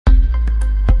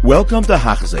Welcome to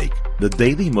Hachzik, the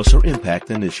Daily Musar Impact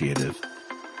Initiative.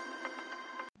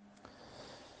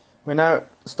 We're now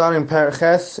starting Perek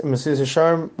Ches in Mesilas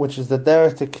Yesharim, which is the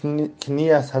derech to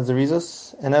Kniyas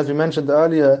HaZerizus. And as we mentioned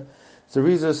earlier,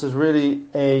 Zerizus is really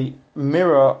a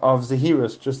mirror of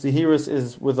Zehirus. Just Zehirus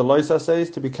is with the lois assays,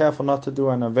 to be careful not to do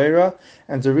an Aveira,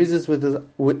 and Zerizus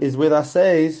is with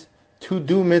assays to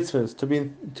do mitzvahs,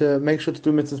 to make sure to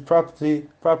do mitzvahs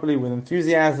properly with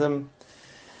enthusiasm.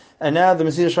 And now the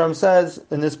Mesilas Yesharim says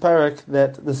in this parak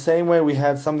that the same way we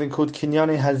had something called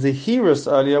Kinyani HaZehirus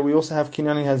earlier, we also have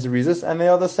Kinyani HaZerizus, and they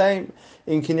are the same.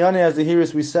 In Kinyani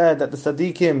HaZehirus we said that the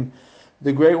Tzaddikim,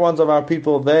 the great ones of our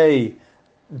people, they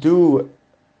do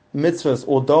mitzvahs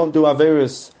or don't do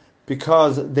Averis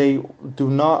because they do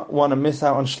not want to miss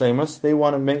out on Shleimus. They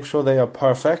want to make sure they are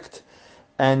perfect.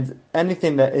 And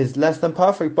anything that is less than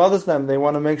perfect bothers them. They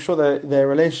want to make sure that their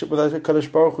relationship with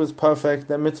HaKadosh Baruch Hu is perfect,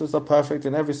 their mitzvahs are perfect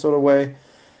in every sort of way,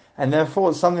 and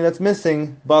therefore something that's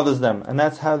missing bothers them. And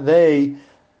that's how they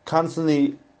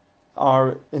constantly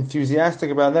are enthusiastic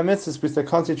about their mitzvahs, because they're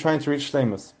constantly trying to reach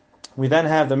Shleimus. We then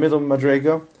have the middle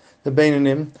Madrega, the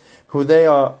Beinanim, who they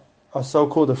are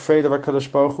so-called afraid of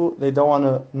HaKadosh Baruch Hu. They don't want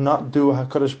to not do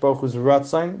HaKadosh Baruch Hu's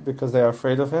Ratzain because they are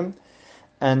afraid of him.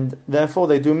 And therefore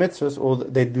they do mitzvahs, or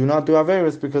they do not do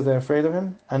Averis because they're afraid of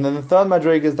him. And then the third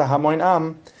madrig is the Hamoin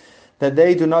Am, that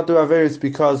they do not do Averis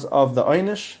because of the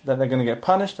Einish, that they're going to get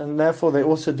punished, and therefore they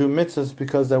also do mitzvahs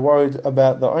because they're worried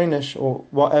about the Einish, or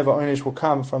whatever Einish will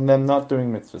come from them not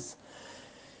doing mitzvahs.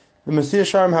 The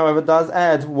Mesilas Yesharim, however, does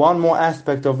add one more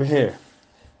aspect over here.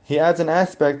 He adds an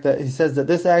aspect that he says that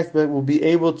this aspect will be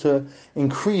able to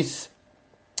increase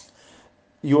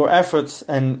your efforts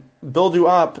and build you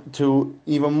up to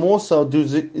even more so do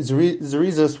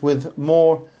Zerizus with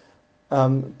more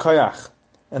koyach.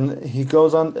 And he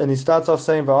goes on and he starts off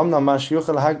saying how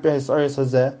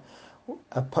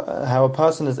a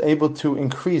person is able to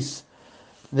increase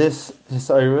this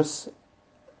Hisayrus,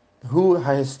 who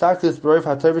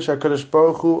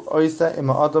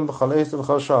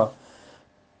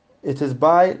it is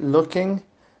by looking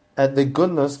at the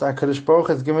goodness that HaKadosh Baruch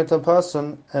has given to a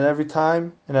person at every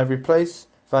time, in every place,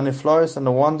 v'anifloris, and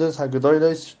the wonders,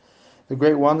 HaGedolos, the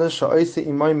great wonders, sha'osi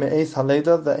imoy me'es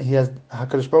haleda, that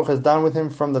HaKadosh Baruch has done with him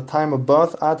from the time of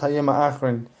birth, ad hayom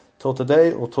ha'achrin, till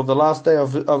today, or till the last day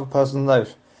of a person's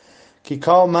life. Ki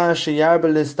kol ma sheyarbe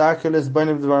listakelis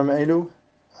b'nei d'varim elu,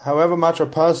 however much a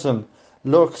person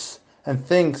looks and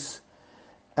thinks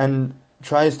and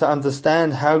tries to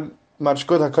understand how much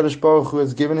good HaKadosh Baruch Hu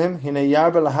has given him, he'll be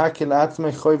able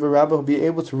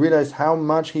to realize how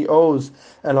much he owes to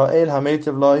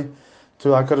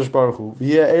HaKadosh Baruch Hu.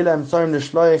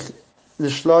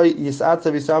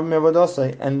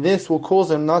 And this will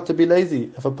cause him not to be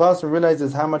lazy. If a person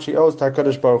realizes how much he owes to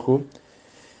HaKadosh Baruch Hu,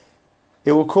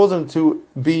 it will cause him to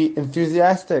be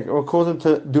enthusiastic. It will cause him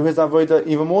to do his avodah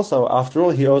even more so. After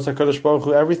all, he owes HaKadosh Baruch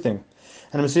Hu everything.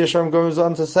 And Mesilas Yesharim goes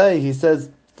on to say, he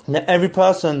says, that every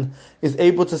person is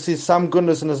able to see some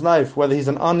goodness in his life, whether he's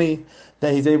an ani,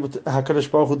 that he's able to, HaKadosh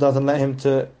Baruch Hu doesn't let him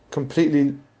to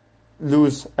completely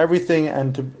lose everything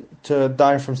and to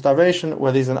die from starvation,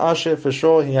 whether he's an ashir, for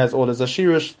sure, he has all his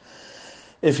ashirish.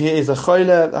 If he is a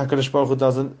choyle, HaKadosh Baruch Hu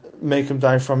doesn't make him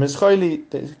die from his choyle,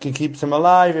 he keeps him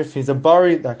alive. If he's a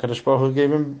bari, HaKadosh Baruch Hu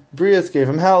gave him brias, gave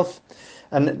him health.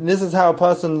 And this is how a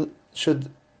person should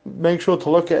make sure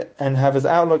to look at and have his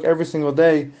outlook every single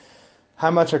day, how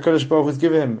much HaKadosh Baruch Hu has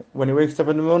given him. When he wakes up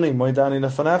in the morning, Moidani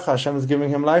Lefanecha, Hashem is giving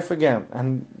him life again,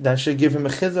 and that should give him a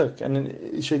chizuk, and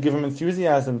it should give him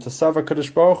enthusiasm to serve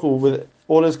HaKadosh Baruch Hu with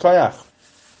all his koyach.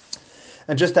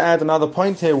 And just to add another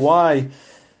point here, why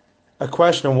the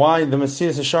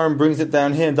Mesilas Yesharim brings it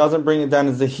down here and doesn't bring it down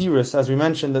as Zehirus, as we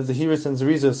mentioned that Zehirus and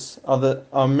Zerizus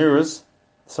are mirrors.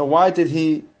 So why did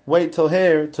he wait till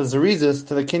here to Zerizus,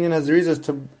 to the Kinyan HaZerizus,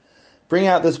 to bring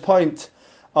out this point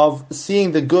of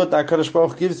seeing the good that HaKadosh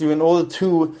Baruch Hu gives you in order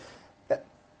to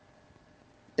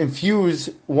infuse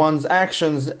one's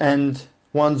actions and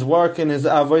one's work in his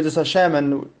avodas Hashem,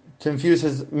 and to infuse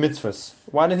his mitzvahs?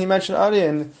 Why didn't he mention earlier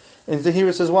in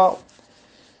Zehirus as well?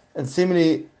 And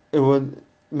seemingly,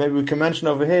 maybe we can mention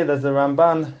over here, there's the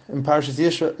Ramban in Parashas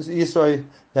Yisro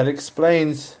that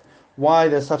explains why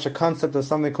there's such a concept of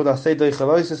something called Asay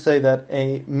Doichelois, to say that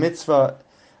a mitzvah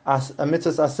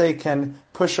asay can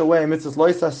push away a mitzvah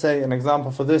lois asay. An example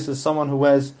for this is someone who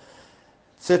wears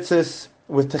tzitzis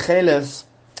with techeles.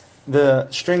 The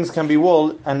strings can be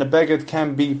wool and the beged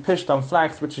can be pished on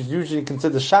flax, which is usually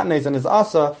considered shatnez and is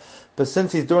asa. But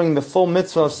since he's doing the full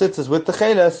mitzvah of tzitzis with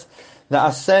techeles, the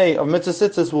asay of mitzvah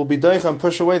tzitzis will be doich and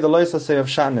push away the lois asay of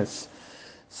shatnez.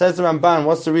 Says the Ramban,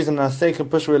 what's the reason Asay can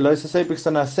push away Loisasay? Because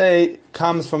an Asay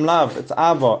comes from love, it's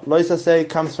Ava. Loisasay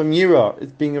comes from Yira,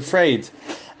 it's being afraid.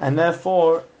 And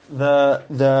therefore, the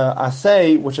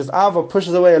Asay, which is Ava,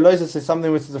 pushes away a Loisasay,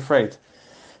 something which is afraid.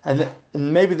 And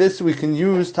maybe this we can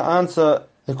use to answer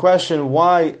the question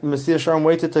why Mesilas Yesharim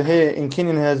waited to hear in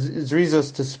Kinyan has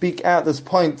reasons to speak out this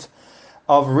point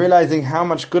of realizing how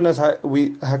much goodness HaKadosh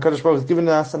Baruch Hu has given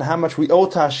us and how much we owe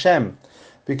to Hashem.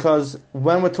 Because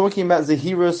when we're talking about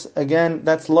Zehirus, again,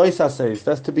 that's Loisaseh,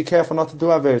 that's to be careful not to do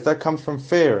Averis. That comes from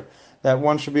fear, that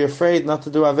one should be afraid not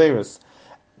to do Averis.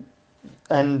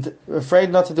 And afraid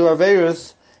not to do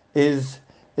Averis is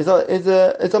a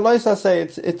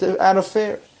Loisaseh, it's out of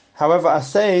fear. However,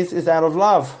 Asehs is out of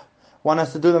love. One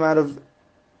has to do them out of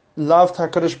love to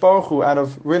HaKadosh Baruch Hu, out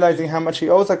of realizing how much he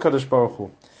owes HaKadosh Baruch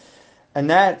Hu. And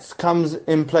that comes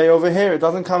in play over here. It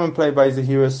doesn't come in play by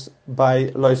Zehirus, by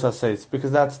Loisaseh,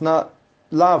 because that's not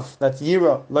love, that's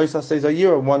Yira. Loisaseh are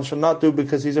Yira. One should not do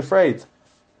because he's afraid.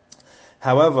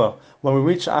 However, when we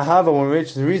reach Ahava, when we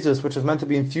reach Zerizus, which is meant to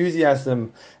be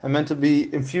enthusiasm, and meant to be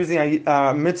infusing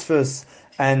our mitzvahs,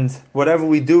 and whatever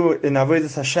we do in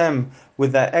Avodas Hashem,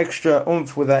 with that extra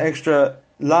oomph, with that extra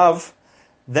love,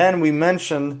 then we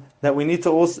mention that we need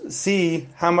to also see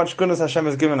how much goodness Hashem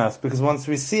has given us. Because once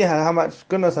we see how much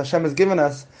goodness Hashem has given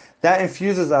us, that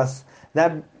infuses us,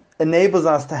 that enables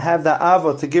us to have that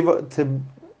ava, to give, to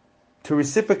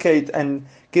reciprocate and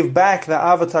give back the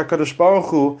ava to HaKadosh Baruch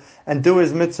Hu and do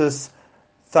His mitzvahs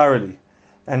thoroughly.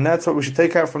 And that's what we should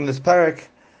take out from this parak,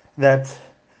 that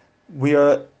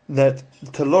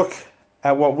to look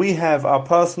at what we have, our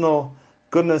personal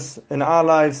goodness in our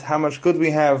lives, how much good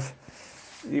we have.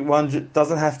 One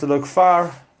doesn't have to look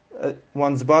far.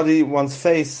 One's body, one's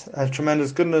face has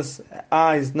tremendous goodness.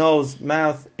 Eyes, nose,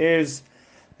 mouth, ears.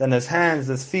 Then there's hands,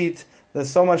 there's feet.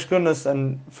 There's so much goodness.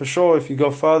 And for sure, if you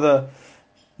go further,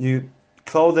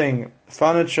 clothing,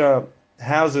 furniture,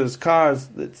 houses, cars.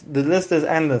 The list is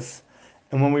endless.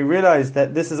 And when we realize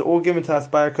that this is all given to us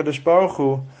by HaKadosh Baruch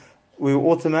Hu, we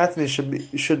automatically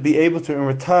should be able to, in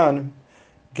return,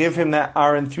 give Him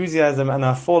our enthusiasm and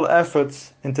our full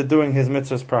efforts into doing His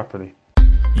mitzvahs properly.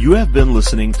 You have been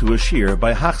listening to a shiur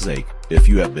by Hachzeik. If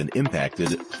you have been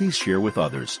impacted, please share with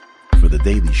others. For the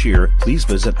daily shiur, please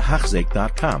visit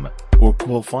Hachzeik.com or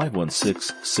call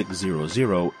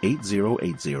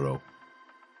 516-600-8080.